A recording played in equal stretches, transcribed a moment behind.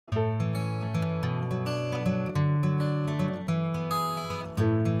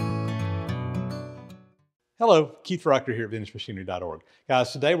Hello, Keith Rucker here at VintageMachinery.org.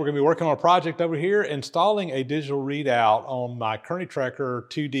 Guys, today we're going to be working on a project over here, installing a digital readout on my Kearney Trecker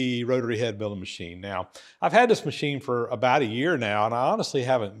 2D rotary head milling machine. Now, I've had this machine for about a year now, and I honestly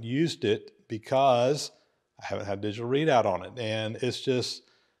haven't used it because I haven't had digital readout on it. And it's just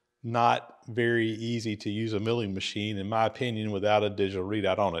not very easy to use a milling machine, in my opinion, without a digital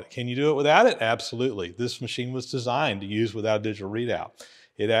readout on it. Can you do it without it? Absolutely. This machine was designed to use without a digital readout.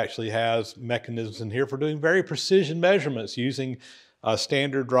 It actually has mechanisms in here for doing very precision measurements using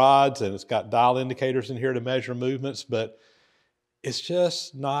standard rods, and it's got dial indicators in here to measure movements, but it's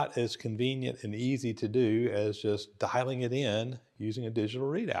just not as convenient and easy to do as just dialing it in using a digital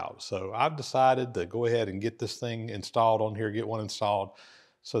readout. So I've decided to go ahead and get this thing installed on here, get one installed,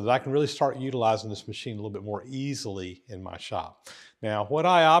 so that I can really start utilizing this machine a little bit more easily in my shop. Now, what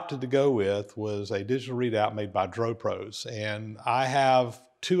I opted to go with was a digital readout made by Pros, and I have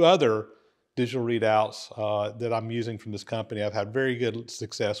two other digital readouts that I'm using from this company. I've had very good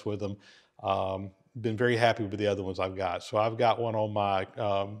success with them. Been very happy with the other ones I've got. So I've got one on my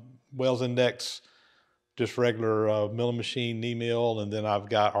Wells Index, just regular milling machine, knee mill, and then I've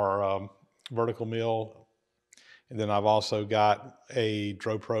got our vertical mill. And then I've also got a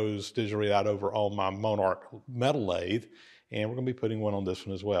Pros digital readout over on my Monarch metal lathe, and we're going to be putting one on this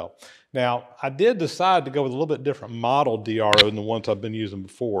one as well. Now, I did decide to go with a little bit different model DRO than the ones I've been using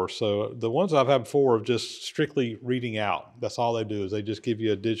before. So the ones I've had before are just strictly reading out. That's all they do, is they just give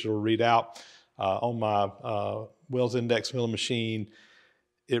you a digital readout. On my Wells Index milling machine,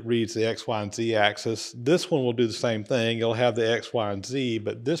 it reads the X, Y, and Z axis. This one will do the same thing. It'll have the X, Y, and Z,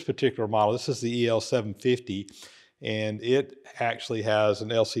 but this particular model, this is the EL-750, and it actually has an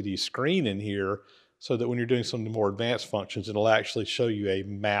LCD screen in here so that when you're doing some of the more advanced functions, it'll actually show you a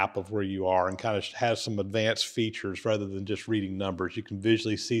map of where you are and kind of has some advanced features rather than just reading numbers. You can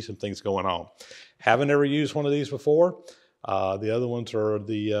visually see some things going on. Haven't ever used one of these before. The other ones are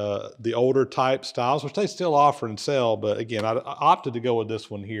the older type styles, which they still offer and sell, but again, I opted to go with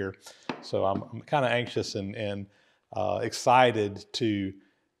this one here. So I'm kind of anxious and excited to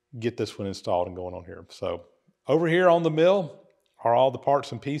get this one installed and going on here. So over here on the mill are all the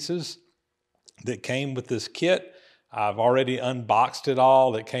parts and pieces that came with this kit. I've already unboxed it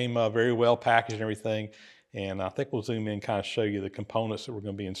all. It came very well packaged and everything. And I think we'll zoom in and kind of show you the components that we're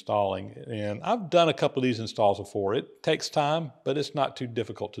going to be installing. And I've done a couple of these installs before. It takes time, but it's not too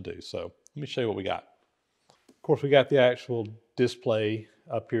difficult to do. So let me show you what we got. Of course, we got the actual display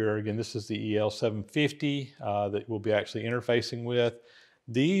up here. Again, this is the EL-750 that we'll be actually interfacing with.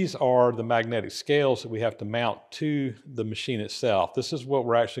 These are the magnetic scales that we have to mount to the machine itself. This is what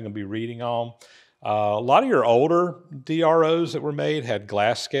we're actually going to be reading on. A lot of your older DROs that were made had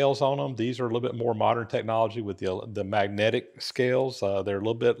glass scales on them. These are a little bit more modern technology with the magnetic scales. They're a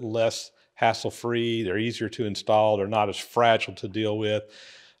little bit less hassle-free. They're easier to install. They're not as fragile to deal with.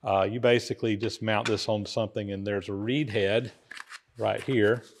 You basically just mount this on something, and there's a read head right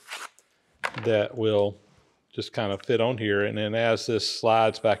here that will just kind of fit on here. And then as this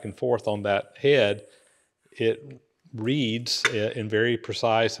slides back and forth on that head, it reads in very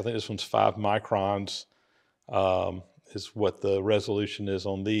precise, I think this one's 5 microns is what the resolution is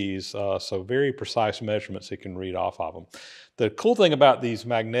on these. So very precise measurements it can read off of them. The cool thing about these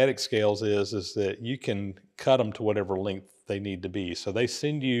magnetic scales is that you can cut them to whatever length they need to be. So they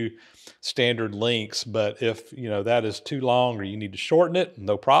send you standard lengths, but if that is too long or you need to shorten it,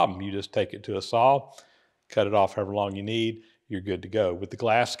 no problem. You just take it to a saw, cut it off however long you need, you're good to go. With the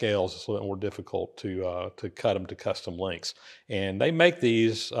glass scales, it's a little more difficult to cut them to custom lengths. And they make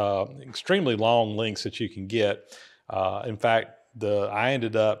these extremely long lengths that you can get. In fact, I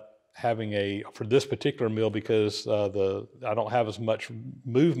ended up having for this particular mill, because I don't have as much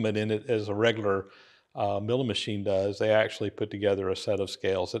movement in it as a regular milling machine does, they actually put together a set of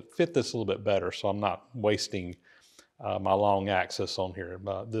scales that fit this a little bit better, so I'm not wasting my long axis on here.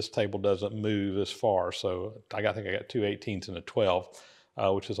 This table doesn't move as far, so I think I got 2 18s and a 12,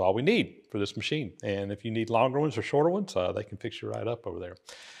 which is all we need for this machine. And if you need longer ones or shorter ones, they can fix you right up over there.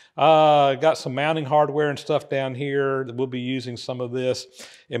 Got some mounting hardware and stuff down here. We'll be using some of this.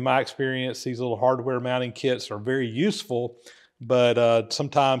 In my experience, these little hardware mounting kits are very useful, but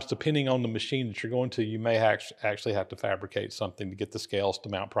sometimes, depending on the machine that you're going to, you may actually have to fabricate something to get the scales to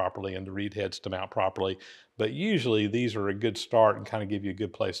mount properly and the read heads to mount properly. But usually these are a good start and kind of give you a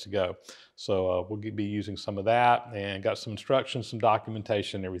good place to go. So we'll be using some of that, and got some instructions, some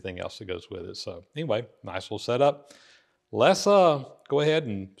documentation, everything else that goes with it. So anyway, nice little setup. Let's go ahead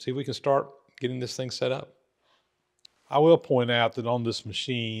and see if we can start getting this thing set up. I will point out that on this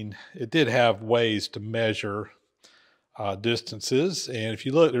machine, it did have ways to measure distances. And if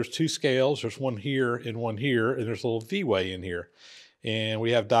you look, there's two scales. There's one here, and there's a little V-way in here. And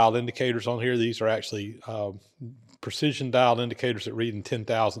we have dial indicators on here. These are actually precision dial indicators that read in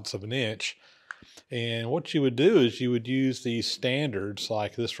 10,000ths of an inch. And what you would do is you would use these standards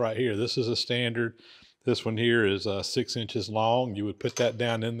like this right here. This is a standard. This one here is 6 inches long. You would put that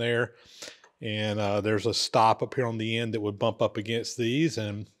down in there. And there's a stop up here on the end that would bump up against these.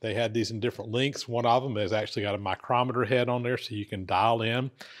 And they had these in different lengths. One of them has actually got a micrometer head on there, so you can dial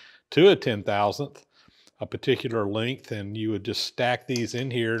in to a 10,000th, a particular length. And you would just stack these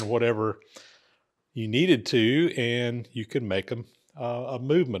in here and whatever you needed to, and you could make them a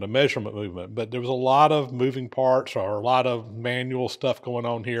measurement movement. But there was a lot of moving parts or a lot of manual stuff going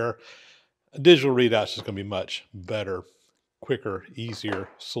on here. A digital readout is just going to be much better, quicker, easier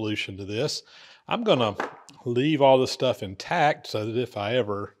solution to this. I'm going to leave all this stuff intact so that if I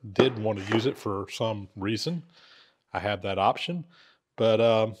ever did want to use it for some reason, I have that option.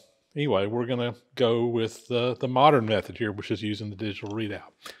 But anyway, we're going to go with the modern method here, which is using the digital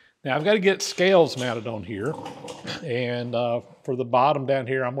readout. Now I've got to get scales mounted on here. And for the bottom down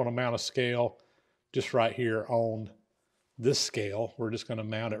here, I'm going to mount a scale just right here on this scale. We're just going to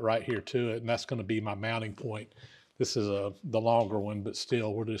mount it right here to it. And that's going to be my mounting point. This is the longer one, but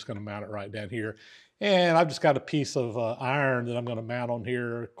still we're just going to mount it right down here. And I've just got a piece of iron that I'm going to mount on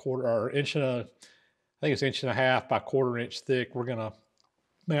here, I think it's 1.5 inches by 1/4 inch thick. We're going to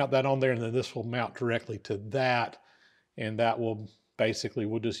mount that on there, and then this will mount directly to that. And that will basically,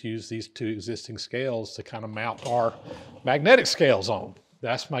 we'll just use these two existing scales to kind of mount our magnetic scales on.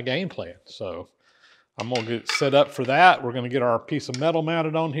 That's my game plan. So I'm going to get set up for that. We're going to get our piece of metal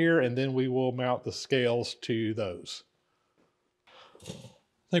mounted on here, and then we will mount the scales to those. I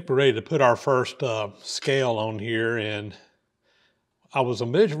think we're ready to put our first scale on here, and I was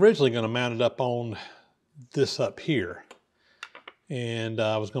originally going to mount it up on this up here. And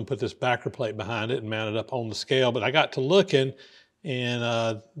I was going to put this backer plate behind it and mount it up on the scale, but I got to looking,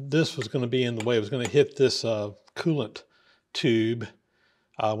 and this was going to be in the way. It was going to hit this coolant tube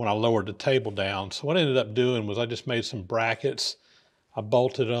when I lowered the table down. So what I ended up doing was I just made some brackets. I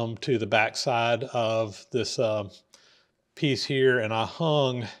bolted them to the backside of this piece here, and I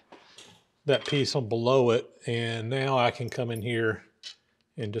hung that piece on below it. And now I can come in here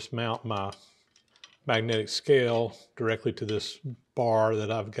and just mount my magnetic scale directly to this bar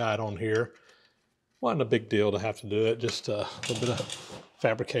that I've got on here. Wasn't a big deal to have to do it, just a little bit of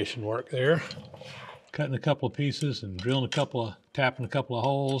fabrication work there. Cutting a couple of pieces and tapping a couple of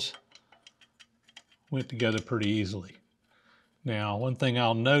holes. Went together pretty easily. Now, one thing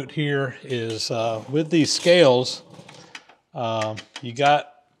I'll note here is with these scales, you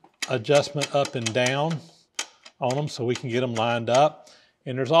got adjustment up and down on them so we can get them lined up.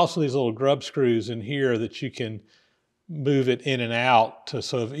 And there's also these little grub screws in here that you can move it in and out to,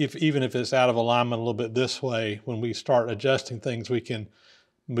 so even if it's out of alignment a little bit this way, when we start adjusting things, we can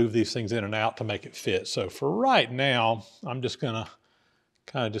move these things in and out to make it fit. So for right now, I'm just gonna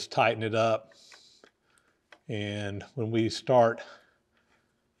kind of just tighten it up. And when we start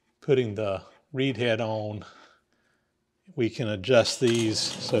putting the reed head on, we can adjust these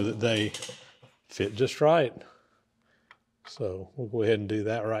so that they fit just right. So we'll go ahead and do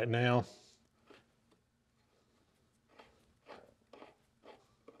that right now.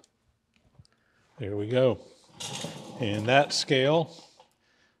 There we go. And that scale,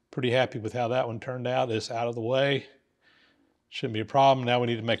 pretty happy with how that one turned out. It's out of the way. Shouldn't be a problem. Now we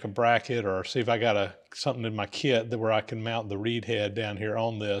need to make a bracket or see if I got something in my kit that where I can mount the reed head down here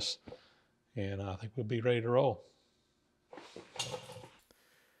on this. And I think we'll be ready to roll.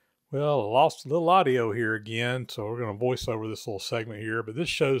 Well, I lost a little audio here again, so we're going to voice over this little segment here. But this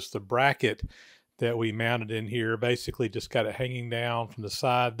shows the bracket that we mounted in here. Basically just got it hanging down from the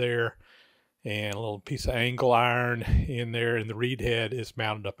side there, and a little piece of angle iron in there, and the reed head is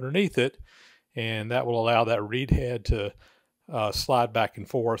mounted up underneath it. And that will allow that reed head to slide back and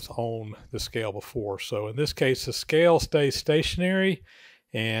forth on the scale before. So in this case, the scale stays stationary,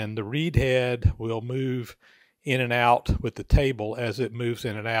 and the reed head will move in and out with the table as it moves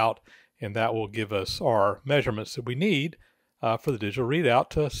in and out, and that will give us our measurements that we need for the digital readout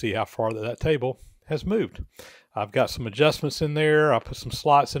to see how far that table has moved. I've got some adjustments in there. I put some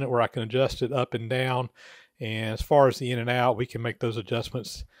slots in it where I can adjust it up and down, and as far as the in and out, we can make those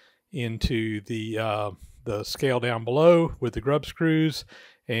adjustments into the scale down below with the grub screws,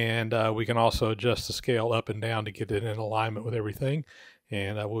 and we can also adjust the scale up and down to get it in alignment with everything.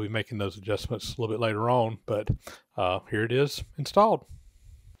 And we'll be making those adjustments a little bit later on, but here it is installed.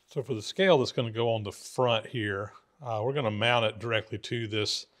 So for the scale that's going to go on the front here, we're going to mount it directly to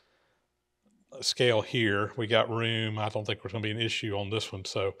this scale here. We got room. I don't think there's going to be an issue on this one.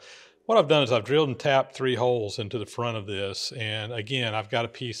 So what I've done is I've drilled and tapped 3 holes into the front of this. And again, I've got a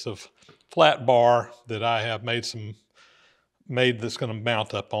piece of flat bar that I have made that's going to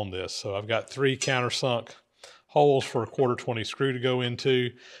mount up on this. So I've got 3 countersunk holes for a 1/4-20 screw to go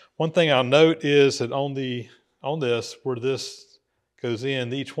into. One thing I'll note is that on this, where this goes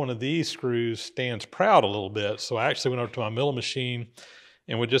in, each one of these screws stands proud a little bit. So I actually went over to my milling machine,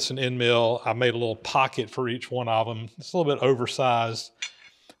 and with just an end mill, I made a little pocket for each one of them. It's a little bit oversized,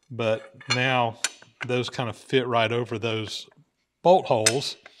 but now those kind of fit right over those bolt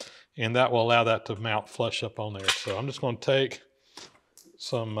holes, and that will allow that to mount flush up on there. So I'm just going to take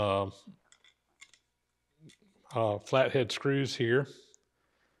some flathead screws here,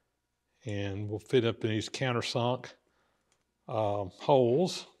 and we'll fit up in these countersunk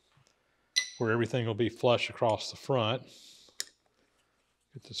holes where everything will be flush across the front.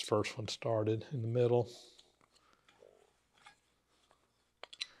 Get this first one started in the middle.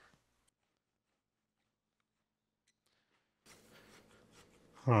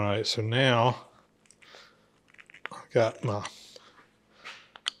 All right, so now I've got my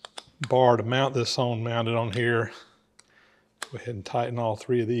bar to mount this on mounted on here. Go ahead and tighten all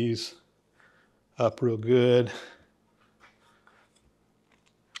 3 of these up real good.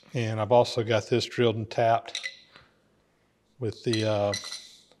 And I've also got this drilled and tapped with the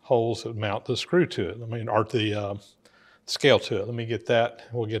holes that mount the screw to it. Or the scale to it. Let me get that.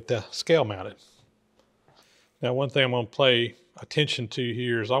 We'll get the scale mounted. Now, one thing I'm going to pay attention to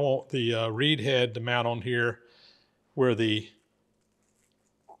here is I want the reed head to mount on here where the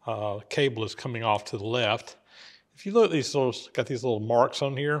cable is coming off to the left. If you look at these got these little marks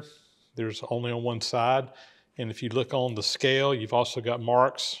on here. There's only on one side. And if you look on the scale, you've also got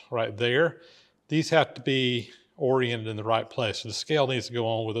marks right there. These have to be oriented in the right place. So the scale needs to go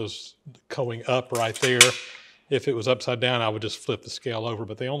on with those going up right there. If it was upside down, I would just flip the scale over,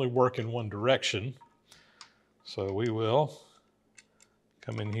 but they only work in one direction. So we will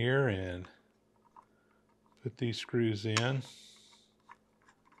come in here and put these screws in.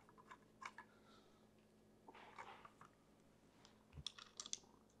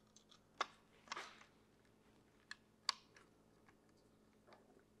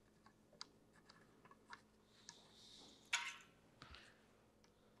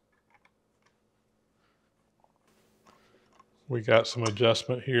 We got some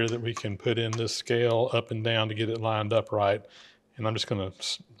adjustment here that we can put in this scale up and down to get it lined up right. And I'm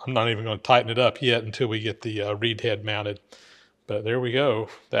not even going to tighten it up yet until we get the reed head mounted. But there we go.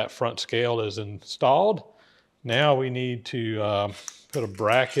 That front scale is installed. Now we need to put a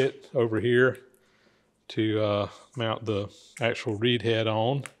bracket over here to mount the actual reed head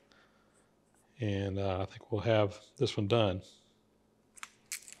on. And I think we'll have this one done.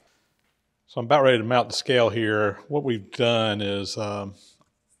 So I'm about ready to mount the scale here. What we've done is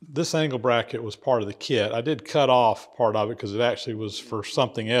this angle bracket was part of the kit. I did cut off part of it because it actually was for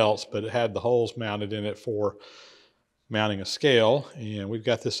something else, but it had the holes mounted in it for mounting a scale. And we've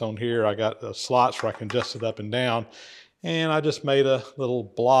got this on here. I got the slots where I can adjust it up and down. And I just made a little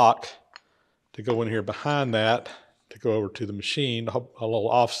block to go in here behind that to go over to the machine, a little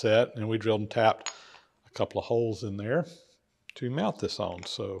offset. And we drilled and tapped a couple of holes in there to mount this on.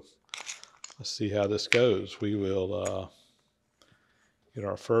 So let's see how this goes. We will get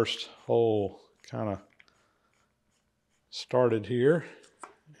our first hole kind of started here,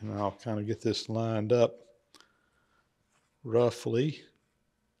 and I'll kind of get this lined up roughly.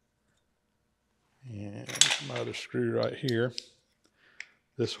 And my other screw right here.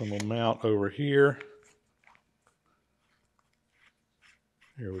 This one will mount over here.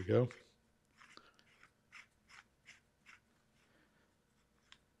 Here we go.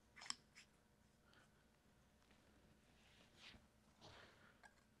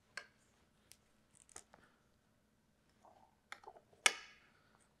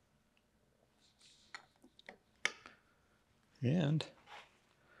 And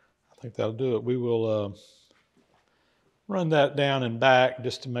I think that'll do it. We will run that down and back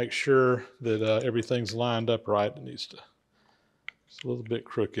just to make sure that everything's lined up right. It needs to, it's a little bit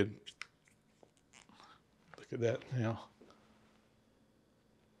crooked. Look at that now.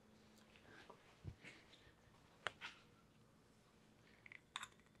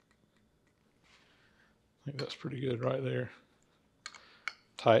 I think that's pretty good right there.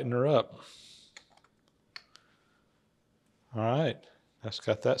 Tighten her up. All right, that's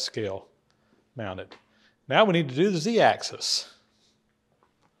got that scale mounted. Now we need to do the Z-axis.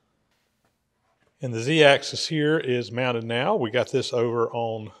 And the Z-axis here is mounted now. We got this over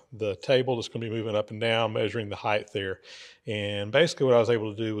on the table that's going to be moving up and down, measuring the height there. And basically what I was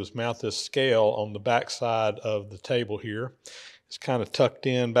able to do was mount this scale on the back side of the table here. It's kind of tucked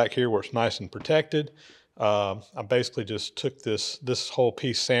in back here where it's nice and protected. I basically just took this whole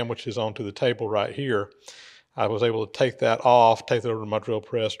piece sandwiches onto the table right here. I was able to take that off, take it over to my drill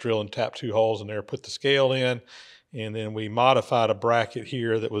press, drill and tap 2 holes in there, put the scale in, and then we modified a bracket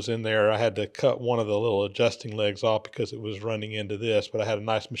here that was in there. I had to cut one of the little adjusting legs off because it was running into this, but I had a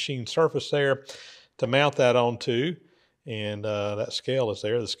nice machine surface there to mount that onto, and that scale is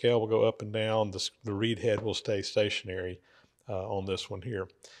there. The scale will go up and down. The reed head will stay stationary on this one here.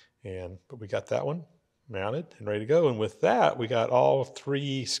 But we got that one mounted and ready to go. And with that, we got all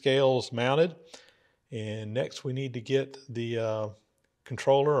 3 scales mounted. And next we need to get the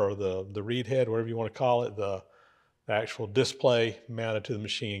controller or the reed head, whatever you want to call it, the actual display mounted to the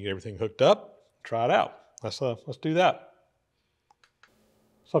machine, get everything hooked up, try it out. Let's do that.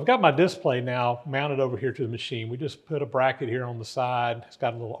 So I've got my display now mounted over here to the machine. We just put a bracket here on the side. It's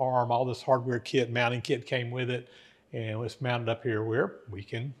got a little arm. All this hardware kit, mounting kit came with it. And it's mounted up here where we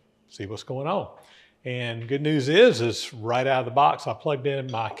can see what's going on. And good news is right out of the box, I plugged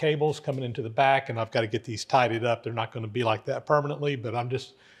in my cables coming into the back, and I've got to get these tidied up. They're not going to be like that permanently, but I'm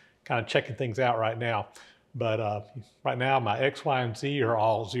just kind of checking things out right now. But right now, my X, Y, and Z are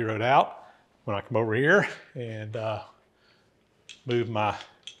all zeroed out. When I come over here and move my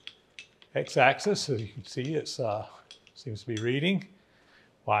X-axis, as you can see, it seems to be reading.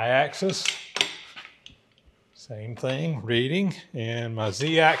 Y-axis, same thing, reading. And my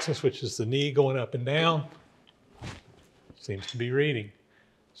Z-axis, which is the knee going up and down, seems to be reading.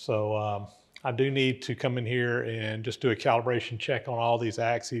 So I do need to come in here and just do a calibration check on all these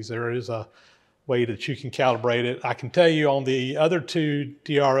axes. There is a way that you can calibrate it. I can tell you on the other 2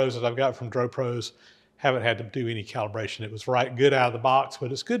 DROs that I've got from DroPros, haven't had to do any calibration. It was right good out of the box,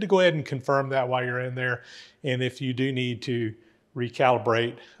 but it's good to go ahead and confirm that while you're in there. And if you do need to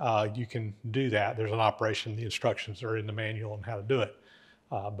recalibrate, you can do that. There's an operation, the instructions are in the manual on how to do it.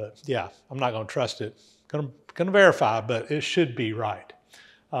 But yeah, I'm not going to trust it. Gonna verify, but it should be right.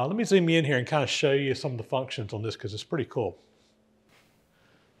 Let me zoom in here and kind of show you some of the functions on this because it's pretty cool.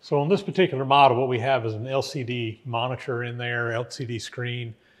 So on this particular model, what we have is an LCD monitor in there, LCD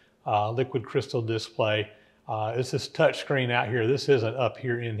screen, liquid crystal display. It's this touch screen out here. This isn't up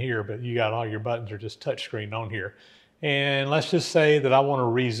here in here, but you got all your buttons are just touch screen on here. And let's just say that I want to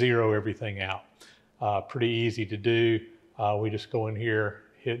re-zero everything out. Pretty easy to do. We just go in here,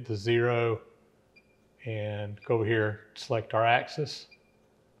 hit the 0, and go over here, select our axis,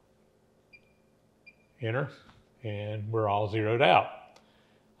 enter, and we're all zeroed out.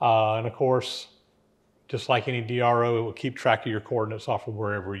 And of course, just like any DRO, it will keep track of your coordinates off of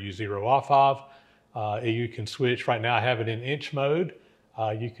wherever you zero off of. You can switch, right now I have it in inch mode.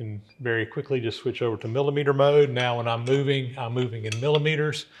 You can very quickly just switch over to millimeter mode. Now when I'm moving in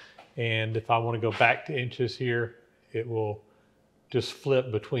millimeters. And if I want to go back to inches here, it will just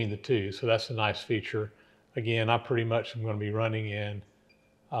flip between the 2. So that's a nice feature. Again, I pretty much am going to be running in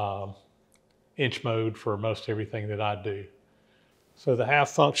inch mode for most everything that I do. So the half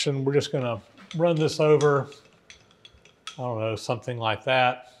function, we're just going to run this over, I don't know, something like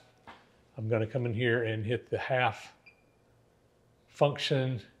that. I'm going to come in here and hit the half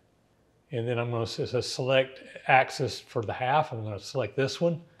function, and then I'm going to select axis for the half. I'm going to select this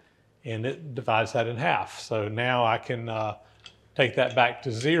one, and it divides that in half. So now I can take that back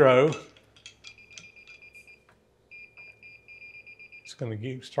to 0. It's going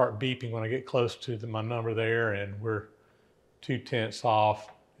to start beeping when I get close to my number there, and we're 2/10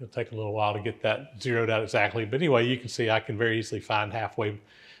 off. It'll take a little while to get that zeroed out exactly. But anyway, you can see I can very easily find halfway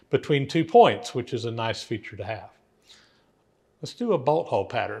between 2 points, which is a nice feature to have. Let's do a bolt hole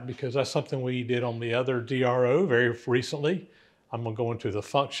pattern because that's something we did on the other DRO very recently. I'm going to go into the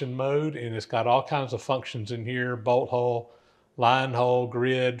function mode, and it's got all kinds of functions in here: bolt hole, line hole,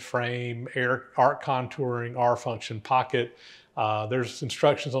 grid, frame, arc contouring, R function, pocket. There's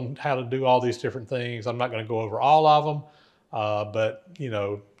instructions on how to do all these different things. I'm not going to go over all of them, but you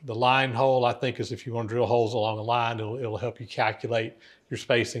know, the line hole, I think, is if you want to drill holes along a line, it'll help you calculate your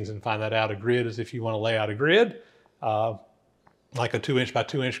spacings and find that out. A grid is if you want to lay out a grid. Like a 2-inch by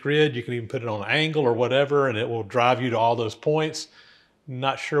 2-inch grid. You can even put it on an angle or whatever, and it will drive you to all those points.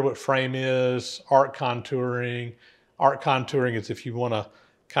 Not sure what frame is. Arc contouring. Arc contouring is if you want to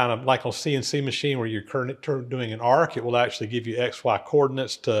kind of like on CNC machine where you're doing an arc, it will actually give you XY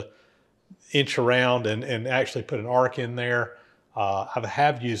coordinates to inch around and actually put an arc in there. I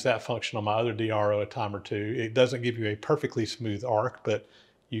have used that function on my other DRO a time or two. It doesn't give you a perfectly smooth arc, but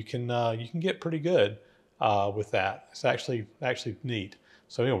you can get pretty good with that. It's actually neat.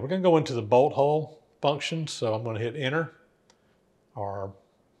 So anyway, we're going to go into the bolt hole function. So I'm going to hit enter, or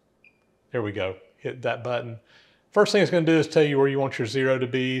there we go. Hit that button. First thing it's going to do is tell you where you want your 0 to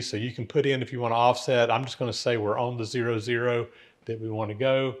be. So you can put in if you want to offset. I'm just going to say we're on the 0, 0 that we want to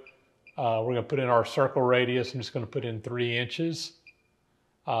go. We're going to put in our circle radius. I'm just going to put in 3 inches.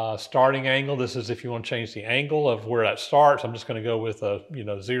 Starting angle, this is if you want to change the angle of where that starts. I'm just going to go with a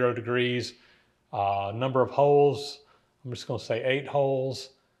 0 degrees. Number of holes, I'm just going to say 8 holes.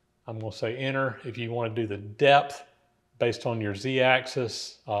 I'm going to say enter. If you want to do the depth based on your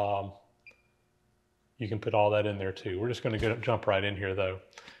z-axis, you can put all that in there too. We're just going to jump right in here though.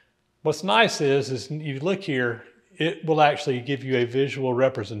 What's nice is you look here, it will actually give you a visual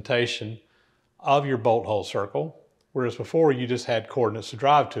representation of your bolt hole circle, whereas before you just had coordinates to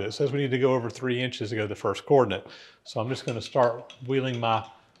drive to. It says we need to go over 3 inches to go to the first coordinate. So I'm just going to start wheeling my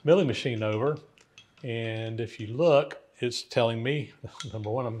milling machine over. And if you look, it's telling me, number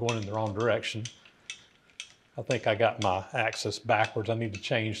one, I'm going in the wrong direction. I think I got my axis backwards. I need to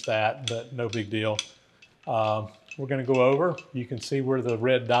change that, but no big deal. We're going to go over. You can see where the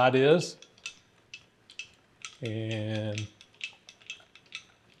red dot is. And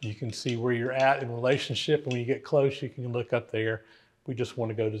you can see where you're at in relationship. And when you get close, you can look up there. We just want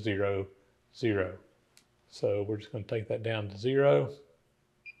to go to 0, 0. So we're just going to take that down to 0.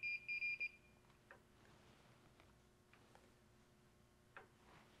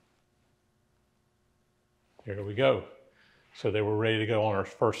 There we go. So then we're ready to go on our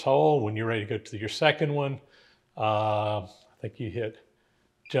first hole. When you're ready to go to your second one, I think you hit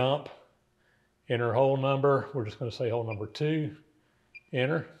jump, enter hole number. We're just going to say hole number 2,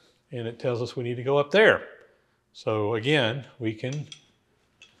 enter, and it tells us we need to go up there. So again, we can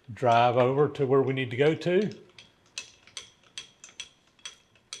drive over to where we need to go to.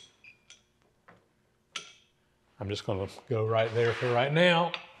 I'm just going to go right there for right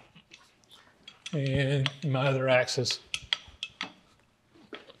now. And my other axis.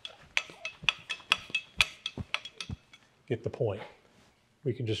 Get the point.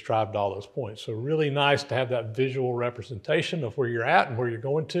 We can just drive to all those points. So really nice to have that visual representation of where you're at and where you're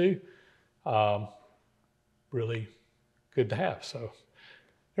going to. Really good to have. So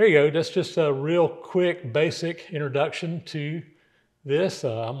there you go. That's just a real quick, basic introduction to this.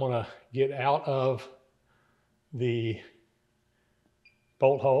 I'm going to get out of the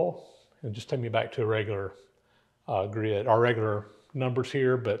bolt hole and just take me back to a regular grid, our regular numbers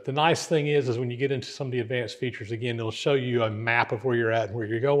here. But the nice thing is when you get into some of the advanced features, again, it'll show you a map of where you're at and where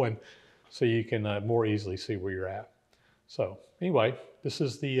you're going, so you can more easily see where you're at. So anyway, this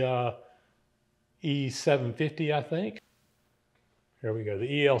is the E750, I think. Here we go,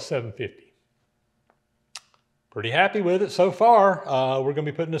 the EL-750. Pretty happy with it so far. We're going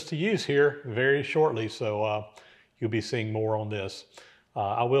to be putting this to use here very shortly, so you'll be seeing more on this.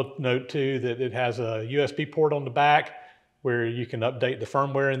 I will note too that it has a USB port on the back where you can update the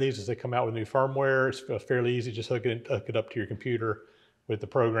firmware in these as they come out with new firmware. It's fairly easy, just hook it up to your computer with the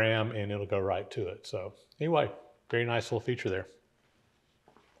program and it'll go right to it. So anyway, very nice little feature there.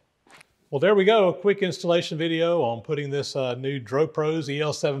 Well, there we go, a quick installation video on putting this new DroPros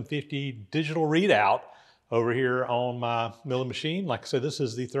EL-750 digital readout over here on my milling machine. Like I said, this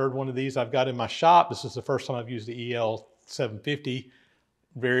is the third one of these I've got in my shop. This is the first time I've used the EL-750.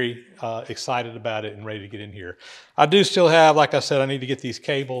 Very excited about it and ready to get in here. I do still have, like I said, I need to get these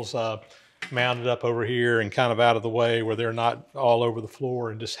cables mounted up over here and kind of out of the way where they're not all over the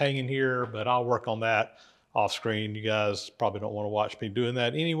floor and just hanging here, but I'll work on that off screen. You guys probably don't want to watch me doing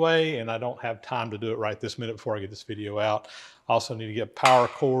that anyway, and I don't have time to do it right this minute before I get this video out. I also need to get power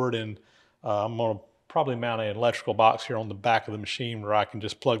cord, and I'm going to probably mount an electrical box here on the back of the machine where I can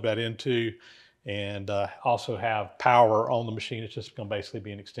just plug that into, and also have power on the machine. It's just going to basically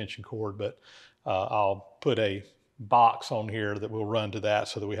be an extension cord, but I'll put a box on here that will run to that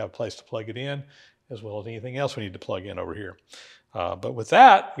so that we have a place to plug it in, as well as anything else we need to plug in over here. But with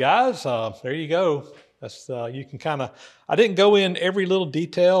that, guys, there you go. That's you can kind of, I didn't go in every little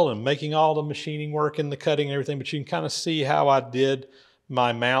detail and making all the machining work and the cutting and everything, but you can kind of see how I did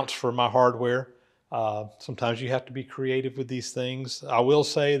my mounts for my hardware. Sometimes you have to be creative with these things. I will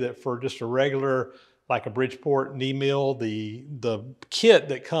say that for just a regular, like a Bridgeport knee mill, the kit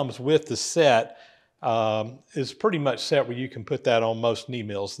that comes with the set is pretty much set where you can put that on most knee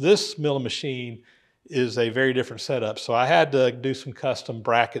mills. This milling machine is a very different setup. So I had to do some custom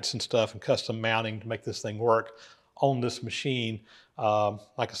brackets and stuff and custom mounting to make this thing work on this machine.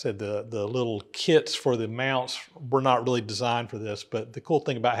 Like I said, the little kits for the mounts were not really designed for this, but the cool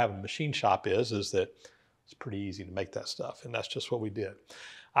thing about having a machine shop is that it's pretty easy to make that stuff, and that's just what we did.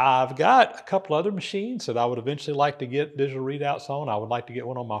 I've got a couple other machines that I would eventually like to get digital readouts on. I would like to get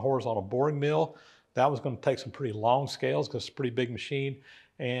one on my horizontal boring mill. That was going to take some pretty long scales because it's a pretty big machine.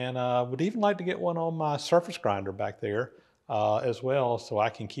 And would even like to get one on my surface grinder back there as well, so I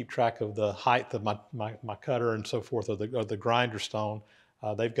can keep track of the height of my cutter and so forth, of the grinder stone.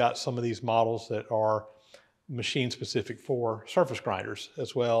 They've got some of these models that are machine specific for surface grinders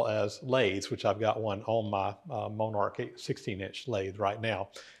as well as lathes, which I've got one on my Monarch 16-inch lathe right now.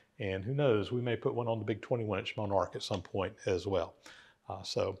 And who knows, we may put one on the big 21-inch Monarch at some point as well.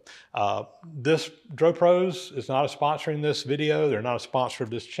 This DroPros is not a sponsor in this video. They're not a sponsor of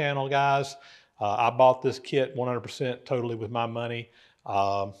this channel, guys. I bought this kit 100% totally with my money.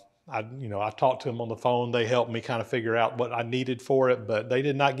 I talked to them on the phone. They helped me kind of figure out what I needed for it, but they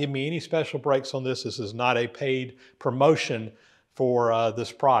did not give me any special breaks on this. This is not a paid promotion for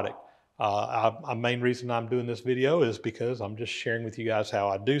this product. The main reason I'm doing this video is because I'm just sharing with you guys how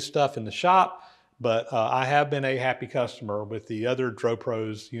I do stuff in the shop. But I have been a happy customer with the other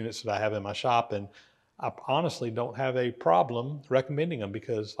DroPros units that I have in my shop, and I honestly don't have a problem recommending them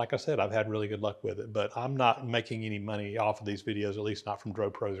because, like I said, I've had really good luck with it. But I'm not making any money off of these videos, at least not from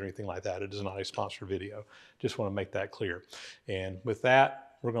DroPros or anything like that. It is not a sponsored video. Just want to make that clear. And with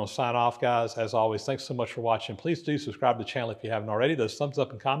that, we're going to sign off, guys. As always, thanks so much for watching. Please do subscribe to the channel if you haven't already. Those thumbs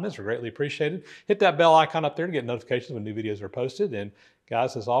up and comments are greatly appreciated. Hit that bell icon up there to get notifications when new videos are posted. And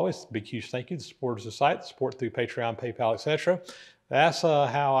guys, as always, big huge thank you to the supporters of the site, support through Patreon, PayPal, etc. That's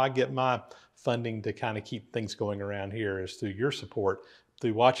how I get my funding to kind of keep things going around here, is through your support,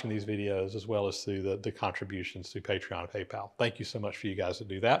 through watching these videos, as well as through the contributions through Patreon and PayPal. Thank you so much for you guys that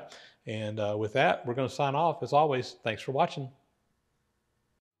do that. And with that, we're going to sign off. As always, thanks for watching.